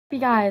Hey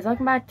guys,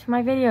 welcome back to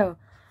my video.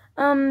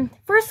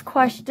 First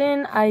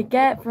question I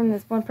get from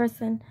this one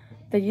person.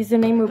 The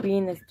username will be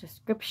in the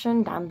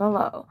description down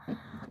below.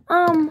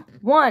 Last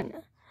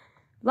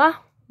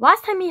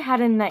time you had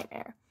a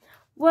nightmare.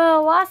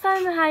 Well, last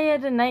time I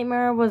had a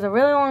nightmare was a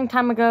really long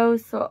time ago,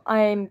 so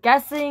I'm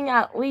guessing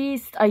at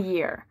least a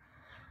year.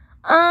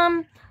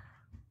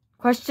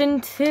 Question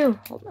 2.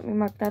 Let me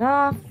mark that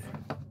off.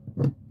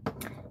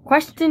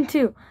 Question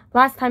 2.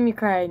 Last time you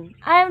cried.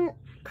 I haven't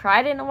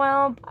cried in a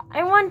while.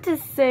 I want to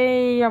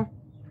say at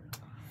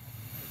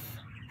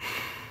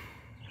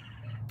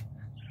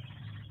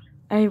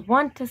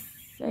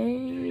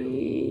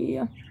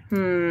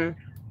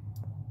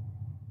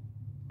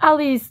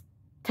least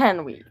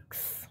 10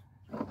 weeks.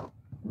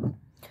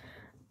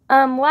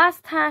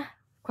 Last time,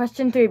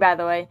 question 3, by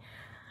the way.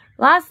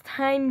 Last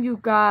time you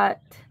got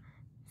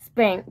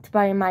spanked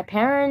by my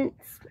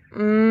parents,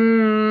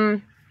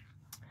 that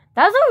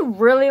was a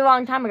really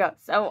long time ago.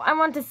 So I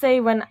want to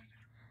say when,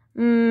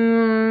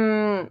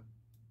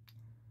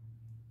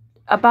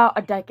 about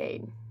a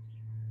decade.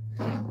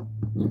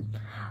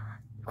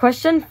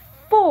 Question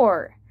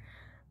 4.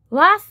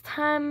 Last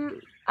time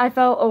I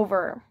fell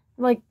over,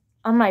 like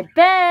on my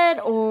bed,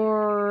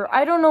 or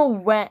I don't know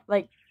when,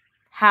 like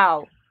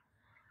how.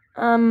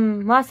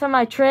 Last time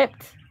I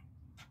tripped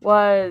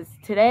was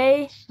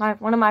today.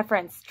 One of my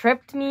friends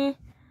tripped me.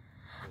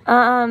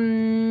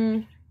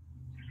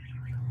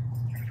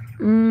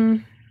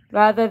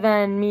 Rather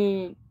than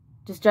me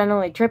just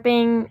generally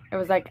tripping, it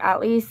was like at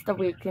least a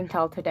week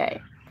until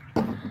today.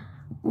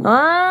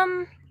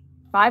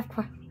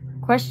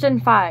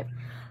 Question 5.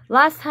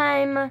 Last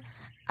time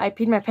I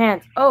peed my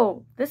pants.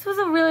 Oh, this was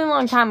a really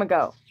long time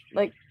ago.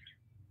 Like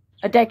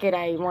a decade,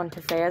 I want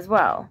to say as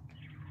well.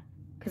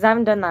 Because I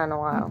haven't done that in a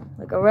while.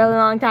 Like a really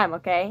long time,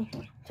 okay?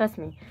 Trust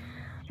me.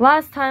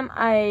 Last time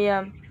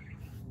I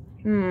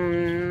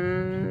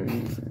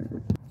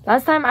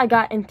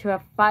got into a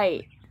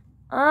fight.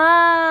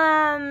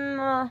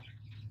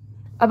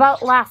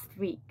 About last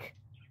week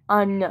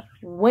on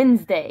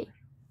Wednesday.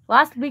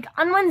 Last week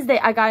on Wednesday,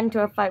 I got into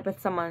a fight with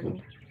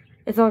someone.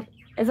 It's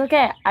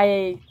okay.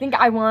 I think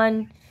I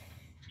won.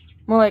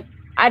 More like,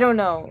 I don't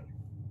know.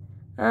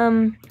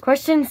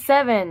 Question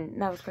 7.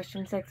 That was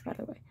question 6, by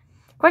the way.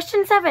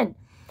 Question 7.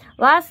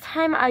 Last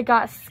time I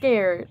got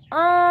scared.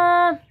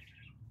 I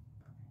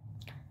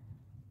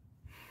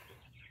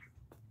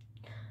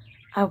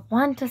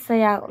want to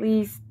say at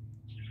least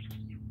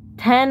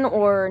 10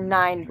 or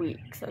 9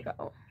 weeks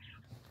ago.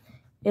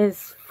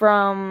 Is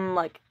from,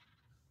 like,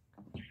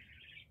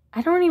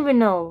 I don't even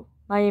know.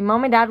 My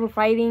mom and dad were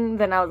fighting,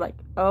 then I was like,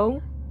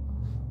 oh.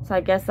 So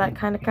I guess that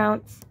kind of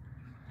counts.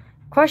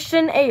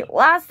 Question 8.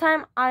 Last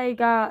time I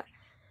cried,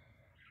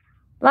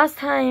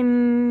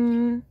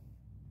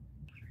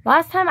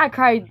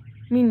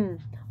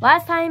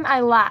 last time I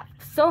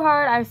laughed so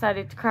hard I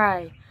decided to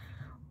cry.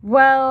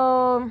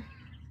 Well,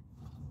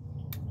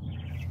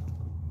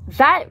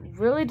 that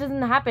really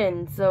doesn't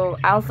happen, so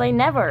I'll say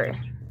never.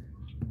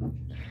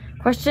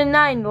 Question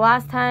 9. The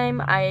last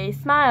time I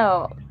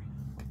smiled.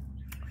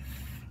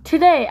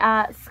 Today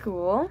at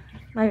school.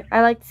 I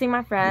like to see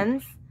my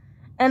friends.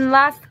 And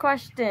last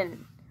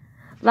question.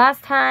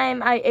 Last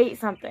time I ate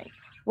something.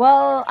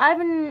 Well, I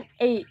haven't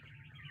ate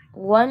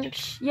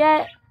lunch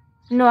yet.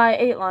 No, I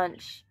ate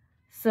lunch.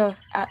 So,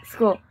 at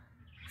school.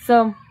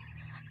 So,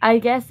 I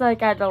guess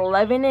like at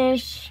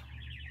 11-ish.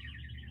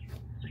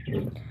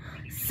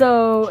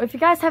 So, if you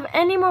guys have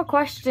any more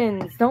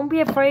questions, don't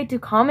be afraid to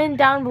comment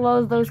down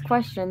below those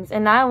questions,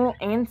 and I will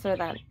answer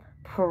them.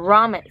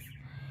 Promise.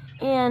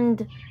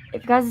 And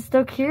if you guys are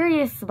still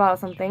curious about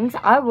some things,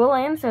 I will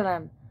answer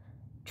them.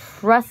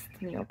 Trust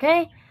me,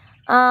 okay?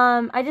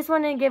 I just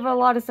want to give a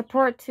lot of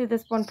support to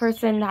this one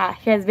person that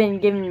has been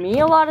giving me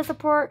a lot of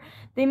support.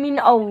 They mean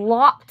a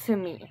lot to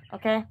me,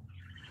 okay?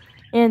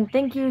 And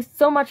thank you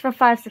so much for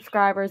 5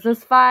 subscribers.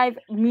 Those 5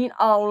 mean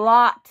a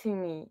lot to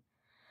me.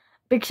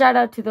 Big shout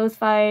out to those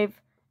 5,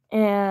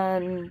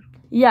 and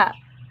yeah.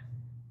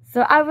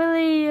 So I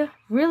really,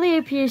 really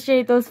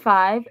appreciate those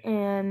 5,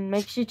 and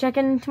make sure you check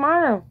in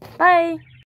tomorrow. Bye!